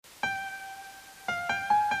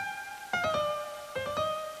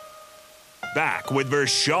Back with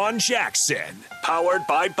Vershawn Jackson, powered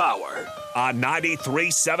by Bauer, on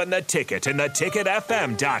 93.7 The Ticket and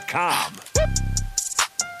theticketfm.com.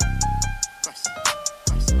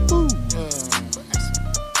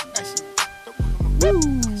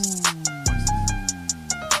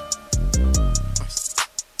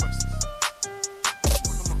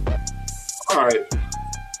 All right.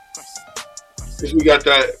 Since we got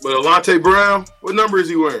that, but Alante Brown, what number is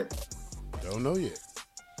he wearing? Don't know yet.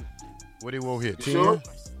 What he want here? 10? Sure?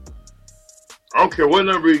 I don't care what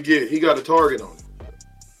number he get. He got a target on it.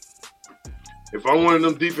 If I'm one of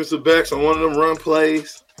them defensive backs on one of them run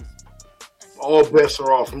plays, all bets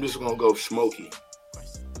are off. I'm just going to go Smokey.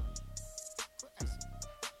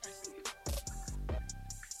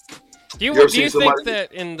 Do you think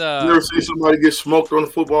that in the... You ever see somebody get smoked on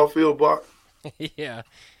the football field, Bach? Yeah.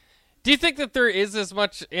 Do you think that there is as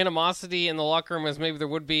much animosity in the locker room as maybe there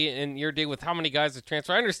would be in your day with how many guys have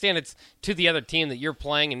transferred? I understand it's to the other team that you're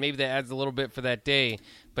playing, and maybe that adds a little bit for that day.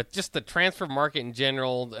 But just the transfer market in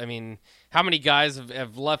general, I mean, how many guys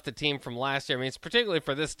have left the team from last year? I mean, it's particularly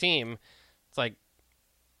for this team, it's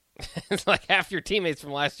like half your teammates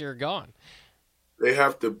from last year are gone. They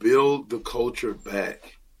have to build the culture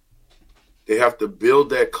back. They have to build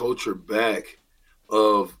that culture back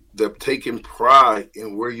of the taking pride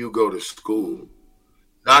in where you go to school,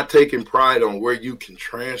 not taking pride on where you can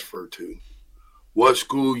transfer to, what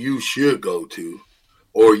school you should go to,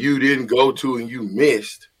 or you didn't go to and you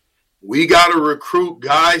missed. We got to recruit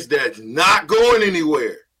guys that's not going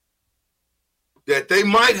anywhere, that they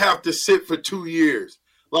might have to sit for 2 years,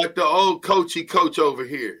 like the old coachy coach over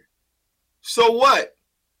here. So what?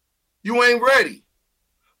 You ain't ready.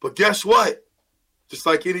 But guess what? Just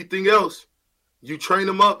like anything else, you train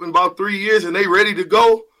them up in about 3 years and they ready to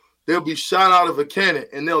go, they'll be shot out of a cannon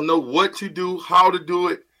and they'll know what to do, how to do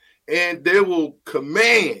it, and they will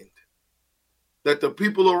command that the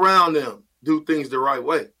people around them do things the right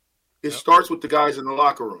way. It starts with the guys in the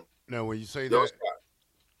locker room. Now, when you say Those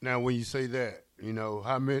that, you know,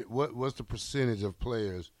 how many? What's the percentage of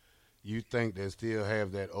players you think that still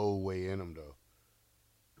have that old way in them, though?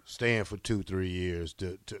 Staying for 2-3 years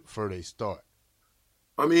for they start.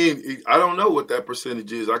 I mean, I don't know what that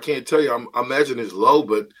percentage is. I can't tell you. I imagine it's low,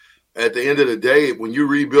 but at the end of the day, when you're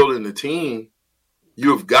rebuilding the team,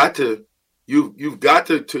 you've got to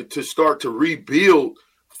start to rebuild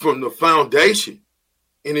from the foundation.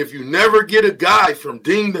 And if you never get a guy from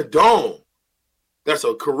Ding the Dome, that's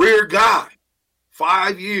a career guy,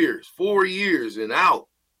 5 years, 4 years, and out.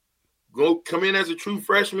 Come in as a true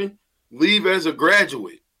freshman, leave as a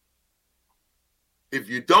graduate. If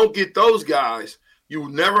you don't get those guys, you will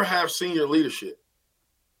never have senior leadership.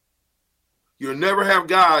 You'll never have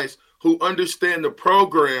guys who understand the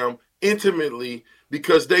program intimately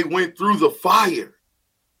because they went through the fire.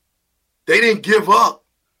 They didn't give up.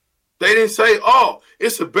 They didn't say, oh,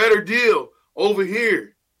 it's a better deal over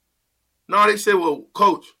here. No, they said, well,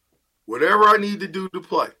 coach, whatever I need to do to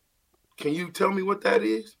play, can you tell me what that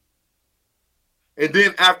is? And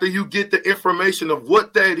then after you get the information of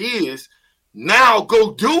what that is, now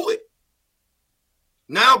go do it.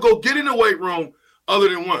 Now go get in the weight room other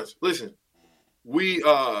than once. Listen, we,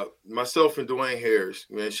 myself and Dwayne Harris,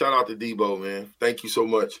 man, shout out to Debo, man. Thank you so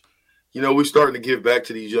much. You know, we're starting to give back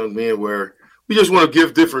to these young men where we just want to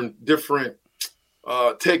give different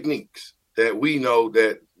techniques that we know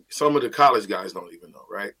that some of the college guys don't even know,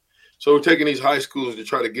 right? So we're taking these high schools to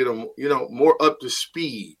try to get them, you know, more up to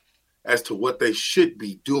speed as to what they should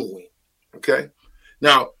be doing, okay?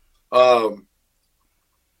 Now,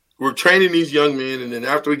 we're training these young men, and then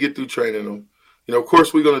after we get through training them, you know, of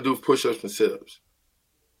course, we're going to do push-ups and sit-ups.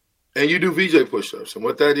 And you do VJ push-ups. And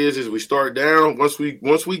what that is we start down. Once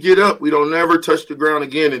we get up, we don't never touch the ground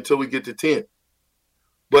again until we get to 10.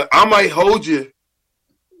 But I might hold you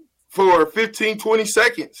for 15, 20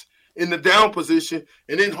 seconds in the down position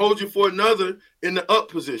and then hold you for another in the up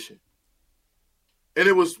position. And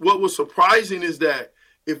what was surprising is that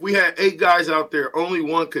if we had 8 guys out there, only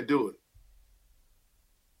one could do it.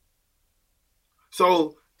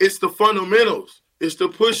 So it's the fundamentals. It's the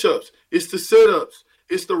push-ups. It's the sit-ups.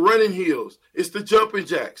 It's the running heels. It's the jumping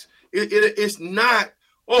jacks. It's not,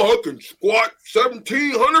 oh, I can squat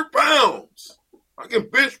 1,700 pounds. I can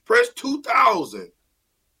bench press 2,000.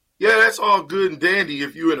 Yeah, that's all good and dandy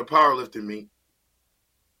if you're in a powerlifting meet.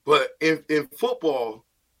 But in football,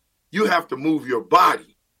 you have to move your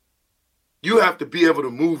body. You have to be able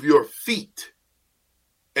to move your feet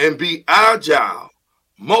and be agile,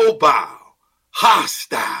 mobile,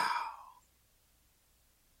 hostile.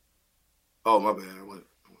 Oh, my bad.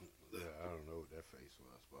 Yeah, I don't know what that face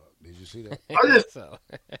was, Bob. Did you see that? I just,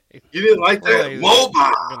 You didn't like Well, that? he's Mobile,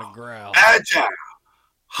 gonna growl. agile,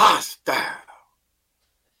 hostile.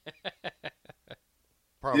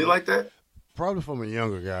 You didn't like that? Probably from a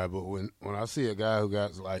younger guy, but when I see a guy who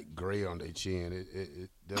got like gray on their chin, it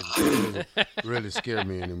doesn't really scare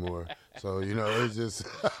me anymore. So it's just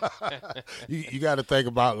you got to think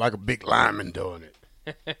about like a big lineman doing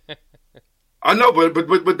it. I know,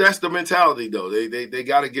 but that's the mentality though. They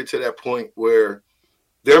got to get to that point where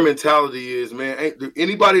their mentality is, man, ain't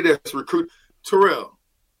anybody that's recruit Terrell,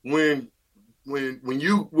 when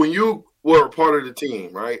you were a part of the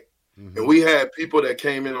team, right? Mm-hmm. And we had people that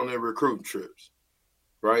came in on their recruiting trips,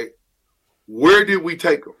 right? Where did we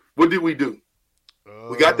take them? What did we do?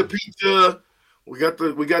 We got the pizza, we got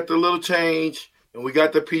the little change, and we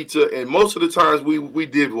got the pizza. And most of the times we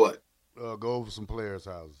did what? Go over some players'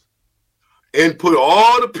 houses and put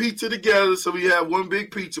all the pizza together, so we had one big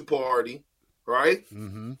pizza party, right?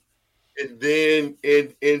 Mm-hmm. And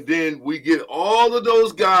then we get all of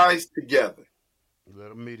those guys together. Let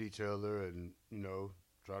them meet each other, and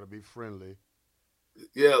try to be friendly.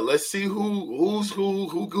 Yeah, let's see who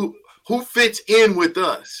fits in with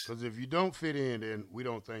us. Because if you don't fit in, then we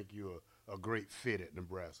don't think you're a great fit at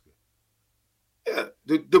Nebraska. Yeah,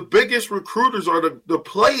 the biggest recruiters are the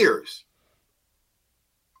players.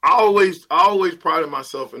 I always prided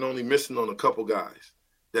myself in only missing on a couple guys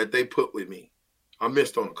that they put with me. I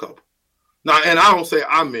missed on a couple. Now, and I don't say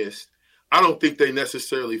I missed. I don't think they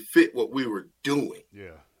necessarily fit what we were doing.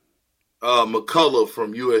 Yeah. McCullough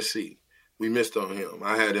from USC, we missed on him.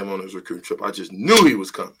 I had him on his recruit trip. I just knew he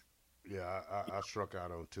was coming. Yeah, I struck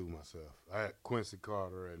out on two myself. I had Quincy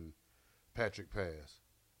Carter and Patrick Pass.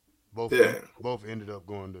 Both ended up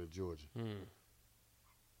going to Georgia.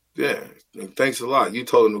 Yeah, and thanks a lot. You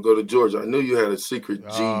told him to go to Georgia. I knew you had a secret G.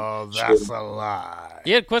 Oh, that's a lie.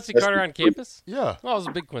 You had Quincy Carter on campus? Yeah. Oh, I was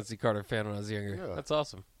a big Quincy Carter fan when I was younger. Yeah. That's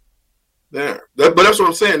awesome. Yeah, but that's what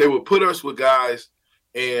I'm saying. They would put us with guys,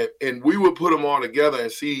 and we would put them all together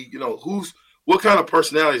and see, what kind of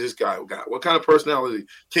personality this guy got. What kind of personality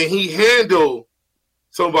can he handle?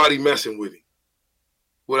 Somebody messing with him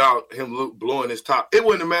without him blowing his top. It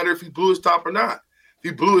wouldn't matter if he blew his top or not. If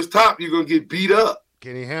he blew his top, you're gonna get beat up.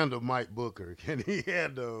 Can he handle Mike Booker? Can he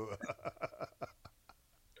handle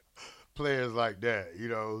players like that?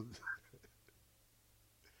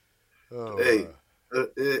 Oh, hey.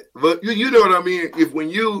 But you know what I mean. If when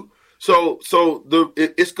you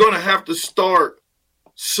it's going to have to start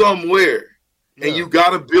somewhere, and you got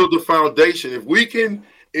to build a foundation. If we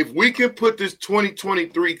can put this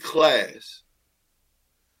 2023 class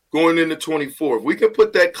going into 24, if we can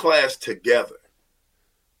put that class together,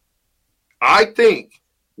 I think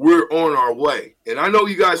we're on our way. And I know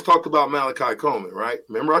you guys talked about Malachi Coleman, right?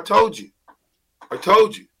 Remember, I told you.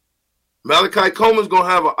 Malachi Coleman's going to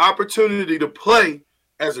have an opportunity to play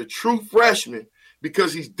as a true freshman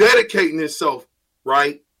because he's dedicating himself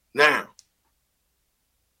right now.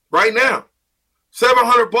 Right now.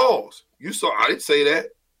 700 balls. You saw, I didn't say that.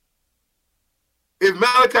 If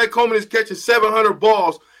Malachi Coleman is catching 700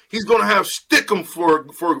 balls, he's going to have stick 'em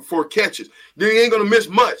for catches. Then he ain't going to miss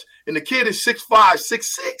much. And the kid is 6'5",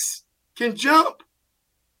 6'6", can jump.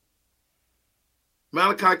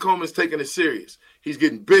 Malachi Coleman's taking it serious. He's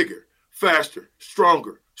getting bigger, faster,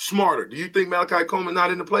 stronger, smarter. Do you think Malachi Coleman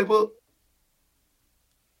not in the playbook?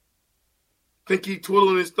 Think he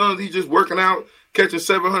twiddling his thumbs? He's just working out, catching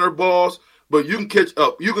 700 balls. But you can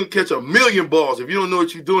catch a million balls. If you don't know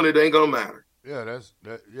what you're doing, it ain't gonna matter. Yeah,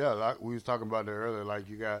 like we was talking about that earlier. Like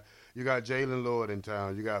you got Jalen Lord in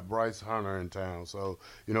town, you got Bryce Hunter in town. So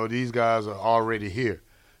these guys are already here.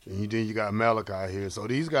 And then you got Malachi here. So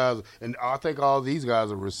these guys, and I think all these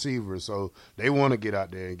guys are receivers, so they want to get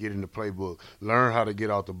out there and get in the playbook, learn how to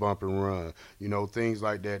get out the bump and run, things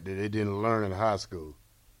like that they didn't learn in high school.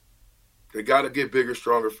 They got to get bigger,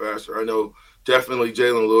 stronger, faster. I know definitely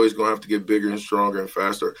Jalen Lloyd's going to have to get bigger and stronger and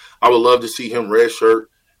faster. I would love to see him redshirt.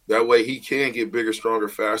 That way he can get bigger, stronger,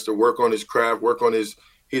 faster, work on his craft, work on his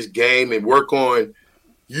game, and work on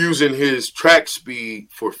using his track speed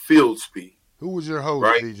for field speed. Who was your host,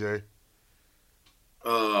 right? DJ?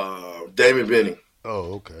 Damon Benning.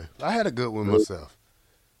 Oh, okay. I had a good one myself.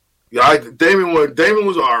 Yeah, Damon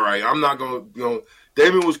was all right. I'm not going to,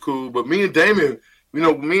 Damon was cool, but me and Damon, me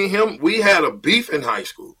and him, we had a beef in high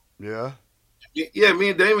school. Yeah? Yeah, me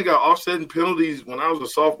and Damon got offsetting penalties when I was a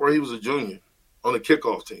sophomore. He was a junior on the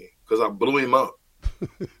kickoff team because I blew him up.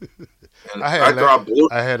 And I had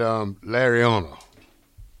Larry Ono.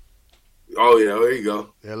 Oh, yeah, there you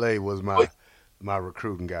go. L.A. was my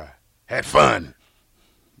recruiting guy. Had fun.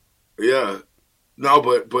 Yeah. No,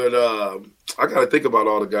 but I got to think about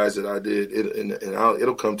all the guys that I did, and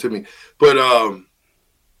it'll come to me. But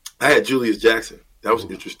I had Julius Jackson. That was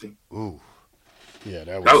interesting. Ooh. Yeah,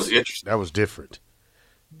 that was interesting. That was different.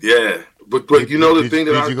 Yeah. But you know the thing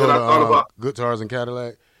that I thought about? Guitars and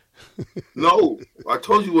Cadillac? No. I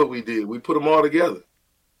told you what we did. We put them all together.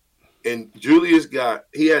 And Julius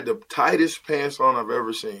he had the tightest pants on I've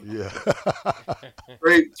ever seen. Yeah.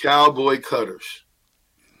 Great cowboy cutters.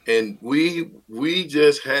 And we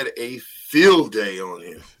just had a field day on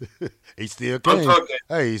him. He still came.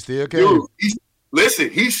 He still came.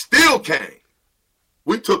 Dude, he still came.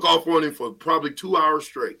 We took off on him for probably 2 hours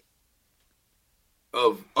straight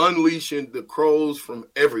of unleashing the crows from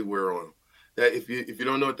everywhere on him. That if you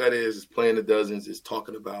don't know what that is, it's playing the dozens. It's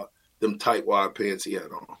talking about them tight wide pants he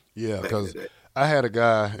had on. Yeah, because I had a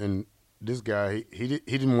guy, and this guy he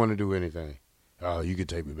didn't want to do anything. Oh, you could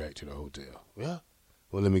take me back to the hotel. Yeah.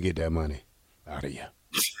 Well, let me get that money out of you.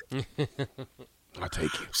 I'll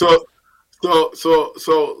take you. So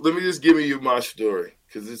let me just give you my story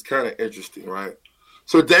because it's kind of interesting, right?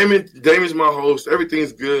 So Damon's my host.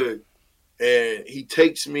 Everything's good, and he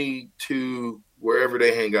takes me to wherever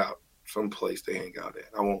they hang out, some place they hang out at.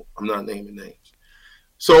 I'm not naming names.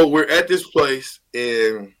 So we're at this place,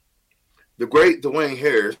 and the great Dwayne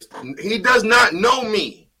Harris, he does not know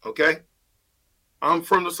me. Okay, I'm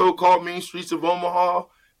from the so-called mean streets of Omaha,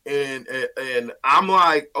 and I'm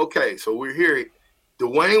like, okay, so we're here.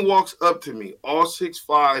 Dwayne walks up to me, all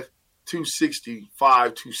 6'5", 265,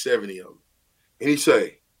 270 of him. And he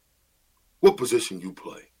say, what position you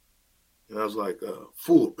play? And I was like,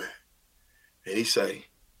 fullback. And he say,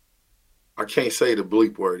 I can't say the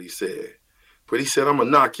bleep word he said, but he said, I'm going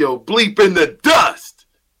to knock your bleep in the dust.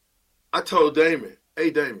 I told Damon, hey,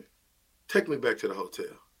 Damon, take me back to the hotel.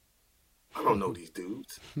 I don't know these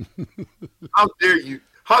dudes.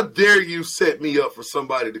 How dare you set me up for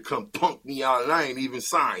somebody to come punk me out and I ain't even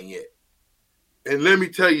signed yet? And let me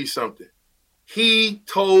tell you something. He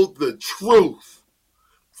told the truth.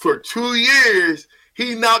 For 2 years,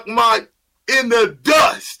 he knocked my in the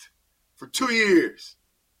dust. For 2 years.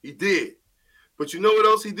 He did. But you know what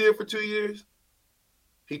else he did for 2 years?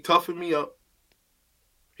 He toughened me up.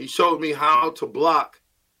 He showed me how to block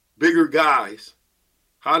bigger guys,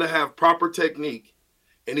 how to have proper technique,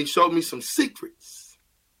 and he showed me some secrets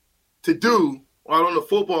to do out on the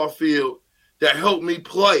football field that helped me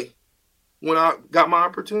play when I got my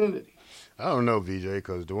opportunity. I don't know, VJ,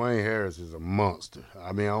 because Dwayne Harris is a monster.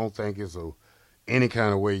 I mean, I don't think it's any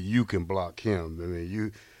kind of way you can block him. I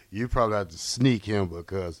mean, you probably have to sneak him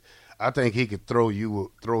because I think he could throw you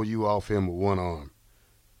off him with one arm.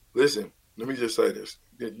 Listen, let me just say this.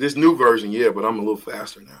 This new version, yeah, but I'm a little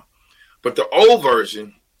faster now. But the old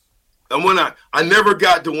version, and when I never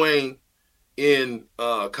got Dwayne in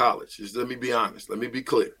college. Just let me be honest. Let me be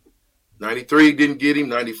clear. 93 didn't get him.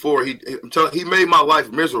 94, he made my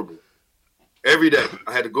life miserable. Every day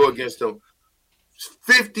I had to go against him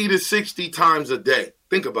 50 to 60 times a day.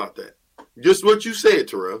 Think about that. Just what you said,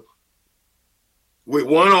 Terrell. With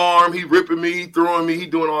one arm, he ripping me, he throwing me, he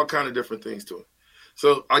doing all kind of different things to him.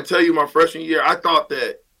 So I tell you, my freshman year, I thought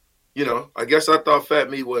that, I guess I thought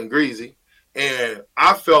fat meat wasn't greasy. And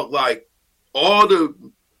I felt like all the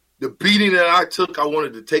beating that I took, I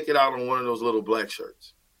wanted to take it out on one of those little black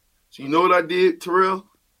shirts. So you know what I did, Terrell?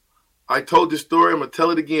 I told this story. I'm going to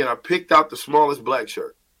tell it again. I picked out the smallest black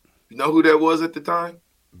shirt. You know who that was at the time?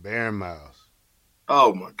 Baron Miles.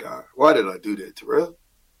 Oh, my God. Why did I do that, Terrell?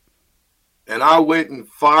 And I went and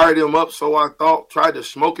fired him up, so I thought, tried to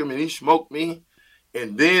smoke him, and he smoked me.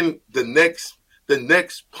 And then the next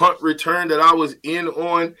punt return that I was in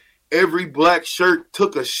on, every black shirt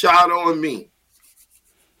took a shot on me.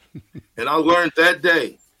 And I learned that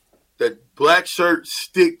day that black shirts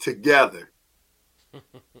stick together.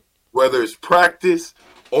 Whether it's practice,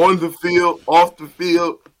 on the field, off the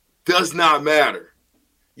field, does not matter.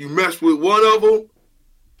 You mess with one of them,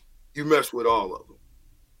 you mess with all of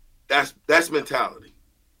them. That's mentality.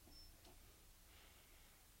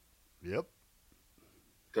 Yep.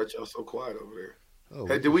 Got y'all so quiet over there. Oh,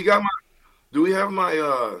 hey, do we have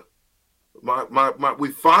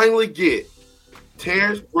we finally get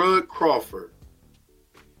Terrence Bud Crawford.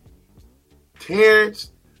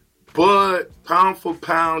 Terrence Bud pound for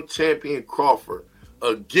pound champion Crawford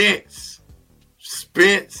against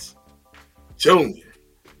Spence Jr.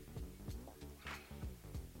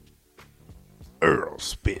 Earl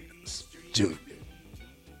Spence Jr.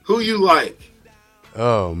 Who you like?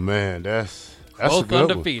 Oh man, that's both a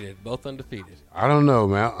good undefeated. one. Both undefeated. I don't know,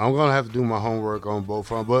 man. I'm gonna have to do my homework on both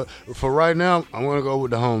of them, but for right now, I'm gonna go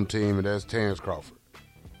with the home team, and that's Terrence Crawford.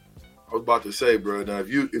 I was about to say, bro. Now, if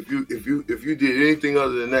you did anything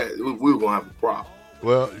other than that, we were gonna have a problem.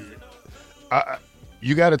 Well,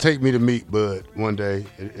 You got to take me to meet Bud one day,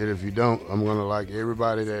 and if you don't, I'm gonna like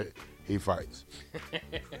everybody that he fights.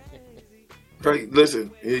 Hey,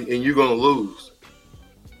 listen, and you're gonna lose.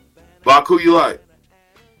 Bach, who you like?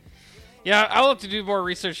 Yeah, I'll have to do more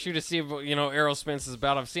research too to see what Errol Spence is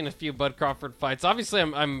about. I've seen a few Bud Crawford fights. Obviously,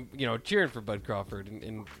 I'm cheering for Bud Crawford,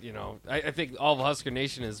 and I think all of Husker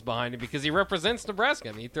Nation is behind him because he represents Nebraska.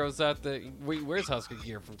 I mean, he throws out he wears Husker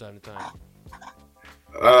gear from time to time.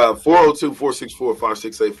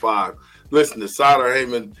 402-464-5685. Listen, the Sider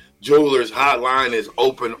Heyman Jewelers hotline is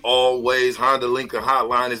open always. Honda Lincoln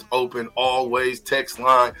hotline is open always. Text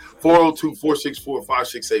line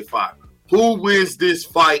 402-464-5685. Who wins this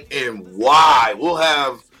fight and why? We'll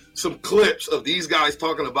have some clips of these guys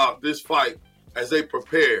talking about this fight as they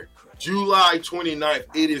prepare. July 29th,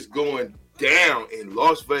 it is going down in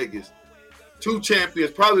Las Vegas. Two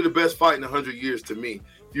champions, probably the best fight in 100 years to me.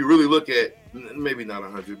 If you really look at, maybe not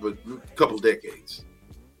 100, but a couple decades.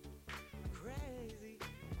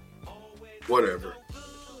 Whatever.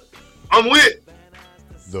 I'm with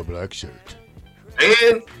The Blackshirt.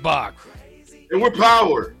 and Bach. and we're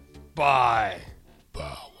powered. Bye.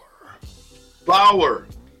 Power.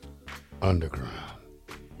 Underground.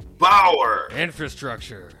 Power.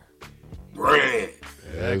 Infrastructure. Brand.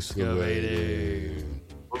 Excavating.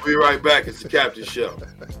 We'll be right back. It's the Captain Show.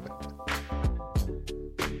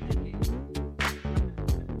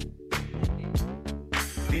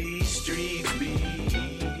 These streets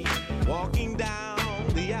be walking down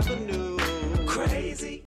the avenue. Crazy.